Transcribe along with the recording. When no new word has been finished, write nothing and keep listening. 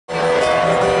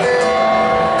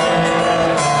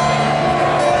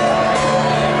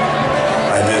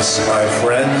miss my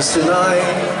friends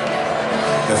tonight.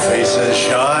 The faces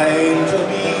shine to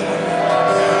me,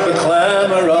 the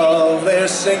clamor of their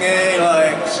singing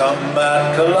like some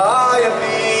mad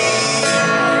calliope,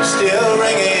 still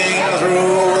ringing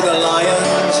through the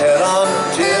lion's head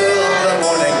until the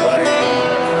morning light.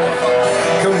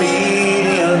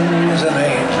 Comedians and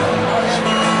angels,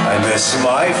 I miss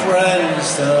my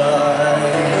friends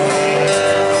tonight.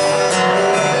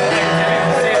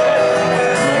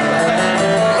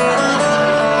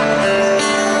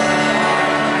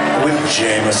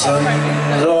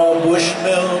 Jamesons or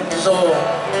Bushmills or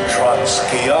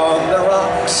Trotsky on the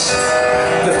rocks,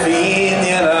 the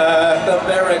Fenian at the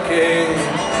barricade,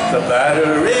 the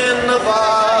batter in the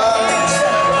box.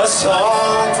 A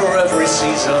song for every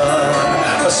season,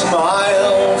 a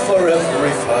smile for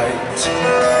every fight.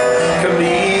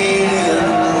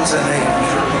 Comedians and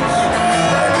angels,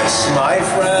 I miss my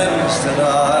friends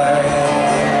tonight.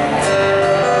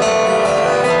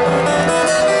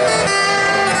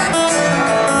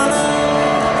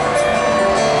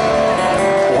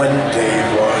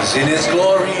 In his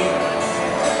glory,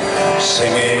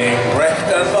 singing Brecht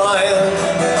and Bayern,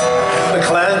 the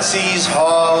Clancys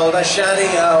hauled a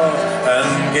shanty out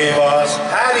and gave us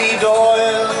Paddy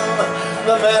Doyle.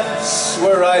 The Mets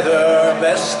were either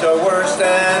best or worst,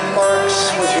 and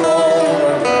Marx was wrong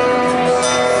or right.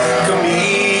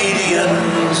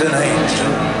 Comedians and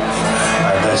angels,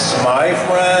 I miss my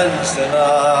friends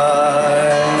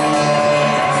tonight.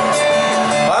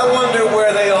 I wonder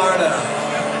where they are now.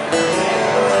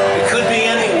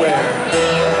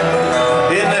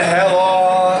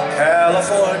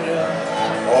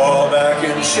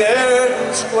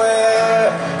 Sheridan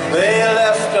Square, they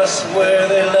left us where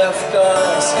they left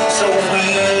us, so we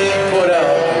put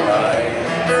out the light.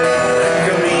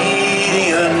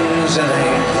 Comedians and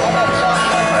angels,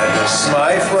 I miss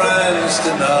my friends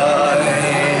tonight.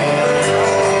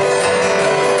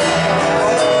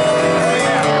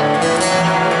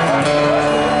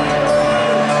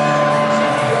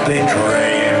 They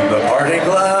drained the parting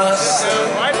glass,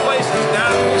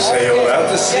 sailed out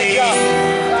to sea,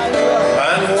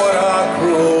 and what a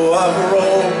crew of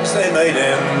rogues they made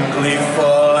in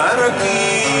gleeful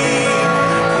anarchy.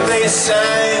 They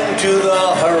sang to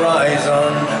the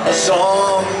horizon a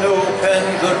song no pen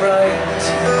could write.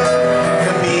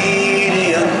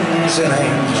 Comedians and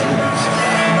angels,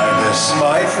 I miss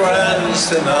my friends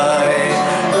tonight.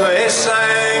 They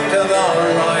sang to the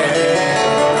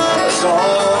horizon a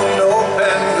song no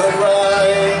pen could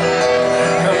write.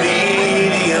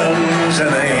 Comedians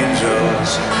and angels,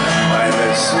 I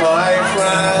miss my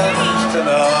friends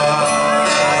tonight.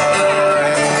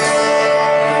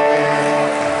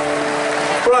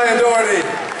 Brian Doherty,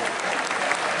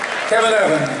 Kevin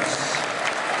Evans,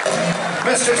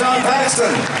 Mr. Tom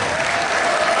Paxton.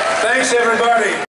 Thanks, everybody.